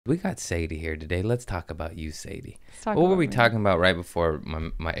We got Sadie here today. Let's talk about you, Sadie. What were we me. talking about right before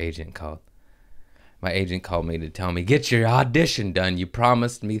my agent called? My agent called me to tell me, get your audition done. You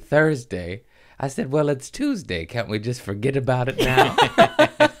promised me Thursday. I said, well, it's Tuesday. Can't we just forget about it now?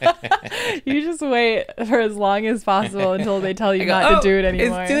 You just wait for as long as possible until they tell you not to do it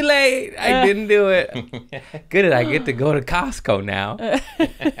anymore. It's too late. I didn't do it. Good. I get to go to Costco now.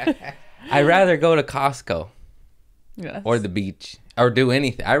 I'd rather go to Costco. Yes. Or the beach. Or do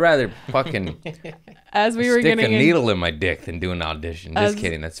anything. I'd rather fucking as we were stick getting a needle in my dick than do an audition. Just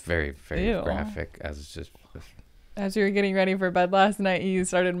kidding. That's very, very Ew. graphic. As we were getting ready for bed last night, he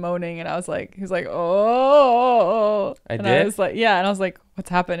started moaning, and I was like, he was like, oh. I and did? I was like, yeah. And I was like, what's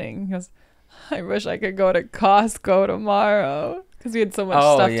happening? He goes, I wish I could go to Costco tomorrow. Because we had so much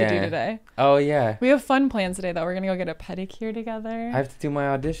stuff to do today. Oh, yeah. We have fun plans today, though. We're going to go get a pedicure together. I have to do my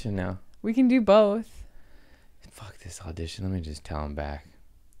audition now. We can do both. Fuck this audition. Let me just tell him back.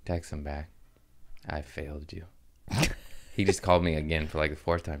 Text him back. I failed you. He just called me again for like the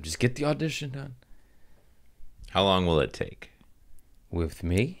fourth time. Just get the audition done. How long will it take? With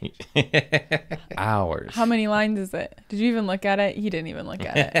me? Hours. How many lines is it? Did you even look at it? He didn't even look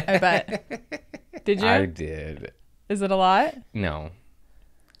at it, I bet. Did you? I did. Is it a lot? No.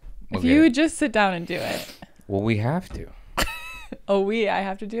 If you would just sit down and do it. Well, we have to. I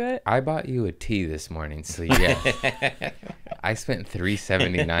have to do it? I bought you a tea this morning, so yeah. I spent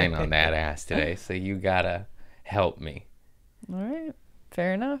 $3.79 on that ass today, so you gotta help me. All right.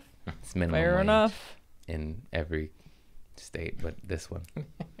 Fair enough. It's minimum Fair wage enough. in every state, but this one.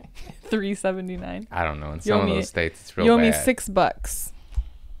 $3.79. I don't know. In some of those states, it's real You owe bad. me $6.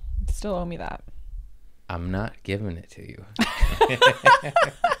 You still owe me that. I'm not giving it to you.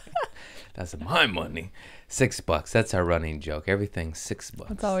 That's my money. $6. That's our running joke. Everything's $6.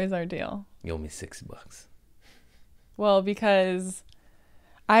 That's always our deal. You owe me $6. Well, because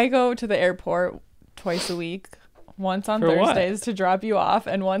I go to the airport twice a week. Once on For what? Thursdays to drop you off,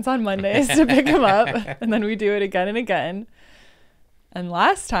 and once on Mondays to pick him up. And then we do it again and again. And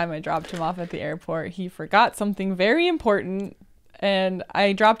last time I dropped him off at the airport, he forgot something very important. And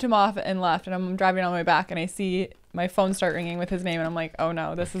I dropped him off and left. And I'm driving on my back, and I see my phone start ringing with his name. And I'm like, oh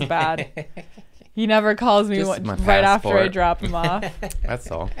no, this is bad. He never calls me Just my right after I passport. drop him off. That's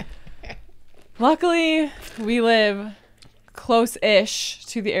all. Luckily, we live close-ish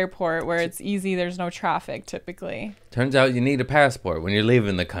to the airport where it's easy. There's no traffic typically. Turns out you need a passport when you're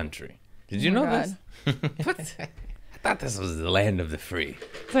leaving the country. Did you know God. this? What? I thought this was the land of the free.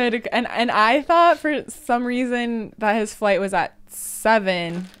 So I had to, and I thought for some reason that his flight was at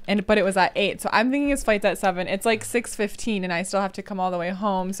 7, but it was at 8. So I'm thinking his flight's at 7. It's like 6:15, and I still have to come all the way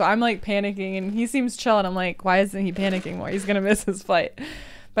home. So I'm like panicking, and he seems chill, and I'm like, why isn't he panicking more? He's gonna miss his flight.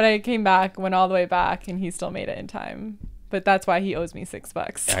 But I came back, went all the way back, and he still made it in time. But that's why he owes me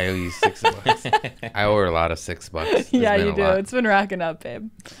 $6. I owe you $6. I owe her a lot of $6. It's Yeah, been you a do. lot. It's been racking up,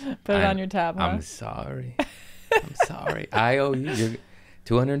 babe. Put it on your tab, huh? I'm sorry. I'm sorry. I owe you. You're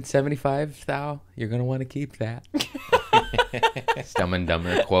 $275, thou. You're gonna want to keep that. Dumb and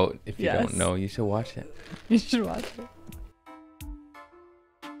Dumber quote. If you don't know, you should watch it. You should watch it.